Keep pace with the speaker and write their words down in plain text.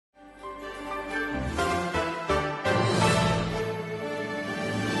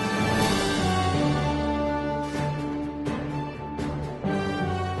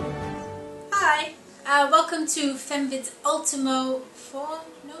Welcome to FemVids Ultimo for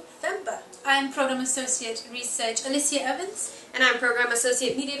November. I'm Program Associate Research Alicia Evans. And I'm Program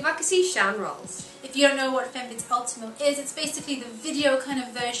Associate Media Advocacy Sean Rawls. If you don't know what FemVids Ultimo is, it's basically the video kind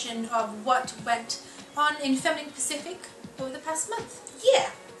of version of what went on in FemLINKPACIFIC over the past month. Yeah,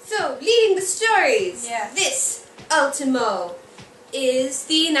 so leading the stories. Yeah. This Ultimo is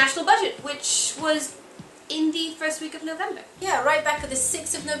the national budget, which was in the first week of November. Yeah, right back at the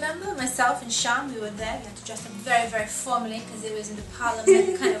 6th of November, myself and Sean, we were there. We had to dress up very, very formally because it was in the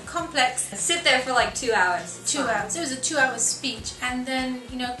Parliament kind of complex. Sit there for like 2 hours. 2 hours. It was a 2-hour speech, and then,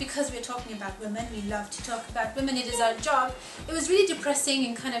 because we're talking about women, we love to talk about women, it is our job. It was really depressing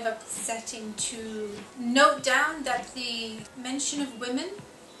and kind of upsetting to note down that the mention of women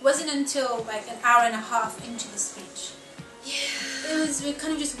wasn't until like an hour and a half into the speech. Yeah. We were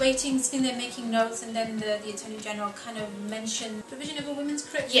kind of just waiting, sitting there making notes, and then the Attorney General kind of mentioned provision of a women's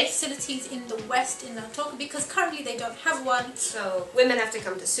correctional facilities in the West in Nautoka, because currently they don't have one. So women have to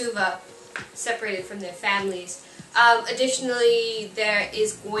come to Suva, separated from their families. Additionally, there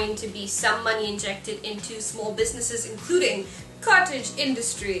is going to be some money injected into small businesses, including cottage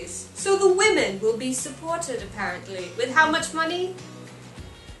industries. So the women will be supported, apparently. With how much money?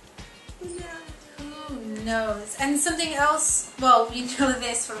 Yeah. Who knows? And something else, well, we know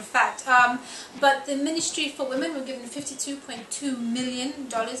this for a fact, but the Ministry for Women were given $52.2 million in the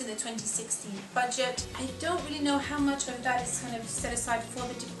 2016 budget. I don't really know how much of that is kind of set aside for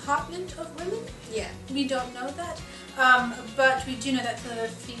the Department of Women. Yeah. We don't know that, but we do know that for the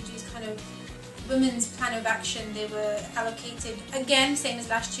Fiji's kind of Women's Plan of Action, they were allocated, again, same as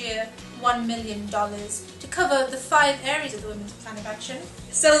last year, $1 million to cover the 5 areas of the Women's Plan of Action.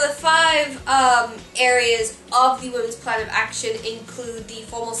 So the 5 areas of the Women's Plan of Action include the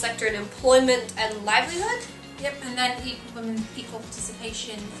formal sector and employment and livelihood. Yep, and then equal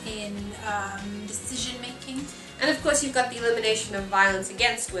participation in decision making. And of course you've got the elimination of violence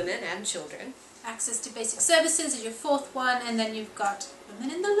against women and children. Access to basic services is your 4th one, and then you've got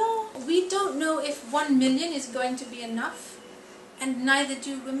women in the law. We don't know if 1 million is going to be enough, and neither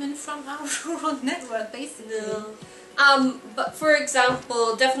do women from our rural network, basically. No. But for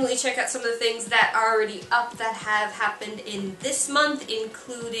example, definitely check out some of the things that are already up that have happened in this month,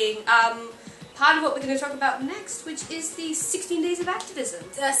 including part of what we're going to talk about next, which is the 16 Days of Activism.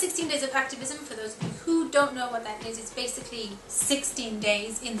 16 Days of Activism, for those of you who don't know what that is, it's basically 16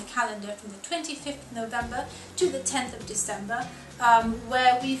 days in the calendar from the 25th of November to the 10th of December,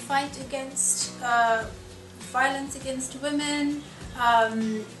 where we fight against violence against women,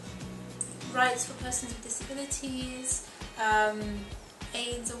 rights for persons with disabilities,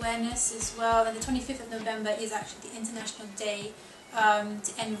 AIDS awareness as well, and the 25th of November is actually the International Day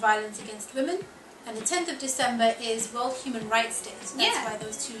to end violence against women, and the 10th of December is World Human Rights Day, so that's why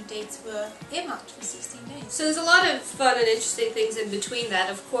those 2 dates were earmarked for 16 days. So there's a lot of fun and interesting things in between that.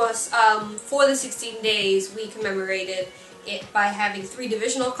 Of course, for the 16 days we commemorated it by having 3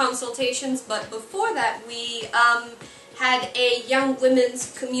 divisional consultations, but before that we had a young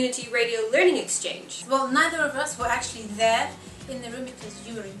women's community radio learning exchange. Well, neither of us were actually there in the room because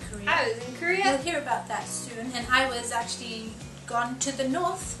you were in Korea. I was in Korea. You'll hear about that soon, and I was actually gone to the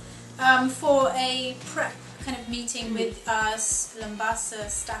north for a prep kind of meeting with us Lambasa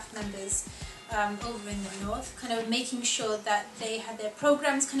staff members over in the north, kind of making sure that they had their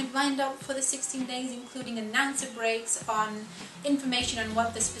programs kind of lined up for the 16 days, including announcer breaks on information on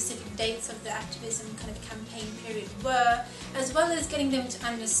what the specific dates of the activism kind of campaign period were, as well as getting them to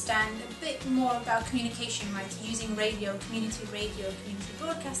understand a bit more about communication rights, using radio, community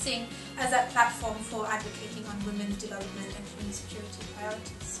broadcasting as that platform for advocating on women's development and community security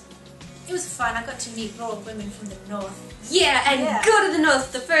priorities. It was fun. I got to meet rural women from the north. Yeah, and go to the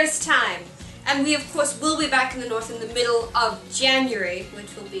north the first time. And we, of course, will be back in the north in the middle of January,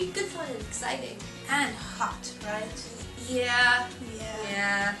 which will be good fun and exciting. And hot, right?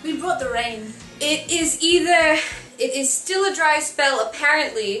 Yeah. We brought the rain. It is still a dry spell,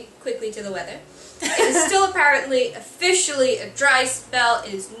 apparently, quickly to the weather. It is still apparently, officially, a dry spell.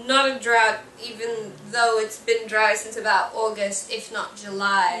 It is not a drought, even though it's been dry since about August, if not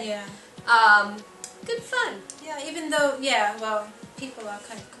July. Yeah. Good fun. Yeah, even though, well, people are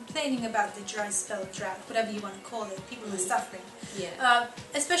kind of complaining about the dry spell, drought, whatever you want to call it. People are suffering. Yeah.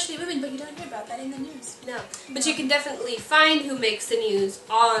 Especially women, but you don't hear about that in the news. No. But you can definitely find who makes the news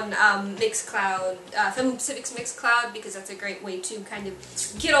on Mixcloud, FemPacific's Mixcloud, because that's a great way to kind of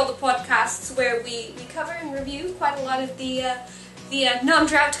get all the podcasts where we cover and review quite a lot of the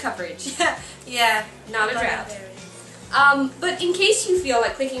non-drought coverage. Yeah. Not a drought. But in case you feel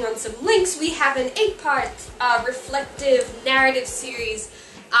like clicking on some links, we have an 8-part reflective narrative series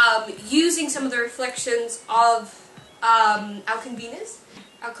using some of the reflections of our conveners,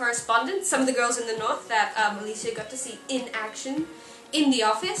 our correspondents, some of the girls in the north that Alicia got to see in action in the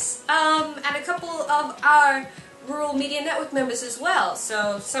office, and a couple of our Rural Media Network members as well.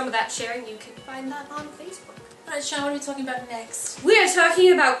 So some of that sharing, you can find that on Facebook. Alright, Sean, what are we talking about next? We are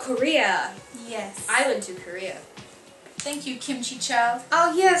talking about Korea. Yes. I went to Korea. Thank you, Kimchi Child.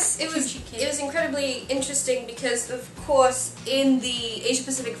 Oh yes, it Kimchi was incredibly interesting because, of course, in the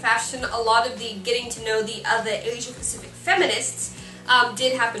Asia-Pacific fashion, a lot of the getting to know the other Asia-Pacific feminists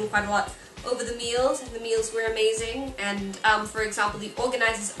did happen quite a lot over the meals, and the meals were amazing. And for example, the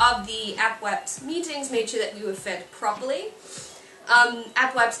organizers of the APWAPS meetings made sure that we were fed properly.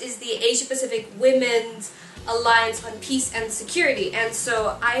 APWAPS is the Asia-Pacific Women's Alliance on Peace and Security, and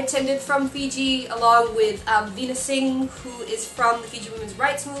so I attended from Fiji along with Veena Singh, who is from the Fiji Women's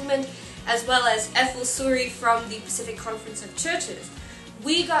Rights Movement, as well as Ethel Suri from the Pacific Conference of Churches.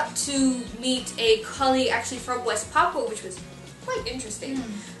 We got to meet a colleague actually from West Papua, which was quite interesting,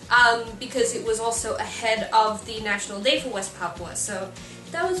 because it was also ahead of the National Day for West Papua, so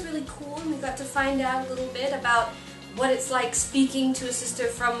that was really cool, and we got to find out a little bit about what it's like speaking to a sister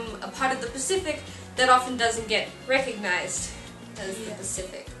from a part of the Pacific that often doesn't get recognized as the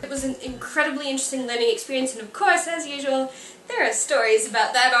Pacific. It was an incredibly interesting learning experience, and of course, as usual, there are stories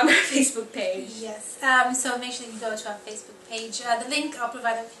about that on our Facebook page. Yes, so make sure you go to our Facebook page. The link I'll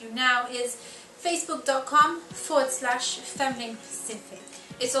provide it for you now is facebook.com/FemLINKPACIFIC.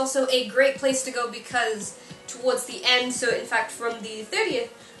 It's also a great place to go because towards the end, so in fact from the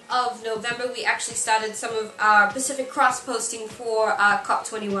 30th of November, we actually started some of our Pacific Cross posting for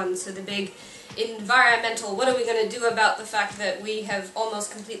COP21, so the big environmental, what are we going to do about the fact that we have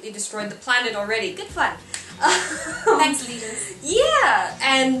almost completely destroyed the planet already? Good fun. Thanks, leaders. Yeah,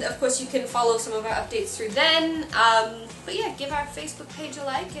 and of course you can follow some of our updates through then. But yeah, give our Facebook page a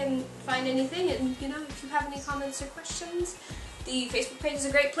like and find anything, and you know, if you have any comments or questions, the Facebook page is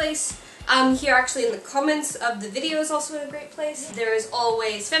a great place. Here actually in the comments of the video is also a great place. There is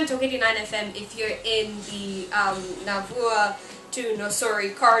always FemTalk 89 FM if you're in the Navua to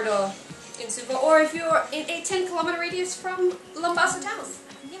Nosori corridor in Suva, or if you're in a 10-kilometer radius from Mombasa town.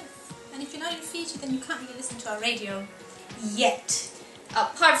 Yes, and if you're not in Fiji, then you can't really listen to our radio yet.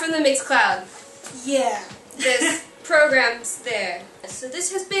 Apart from the Mixcloud. Yeah. There's programs there. So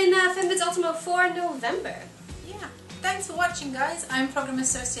this has been FemVids Ultimo for November. Yeah. Thanks for watching, guys. I'm Program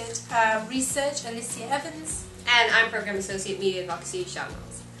Associate Research Alicia Evans. And I'm Program Associate Media Advocacy Sean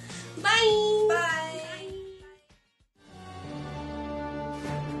Mills. Bye! Bye!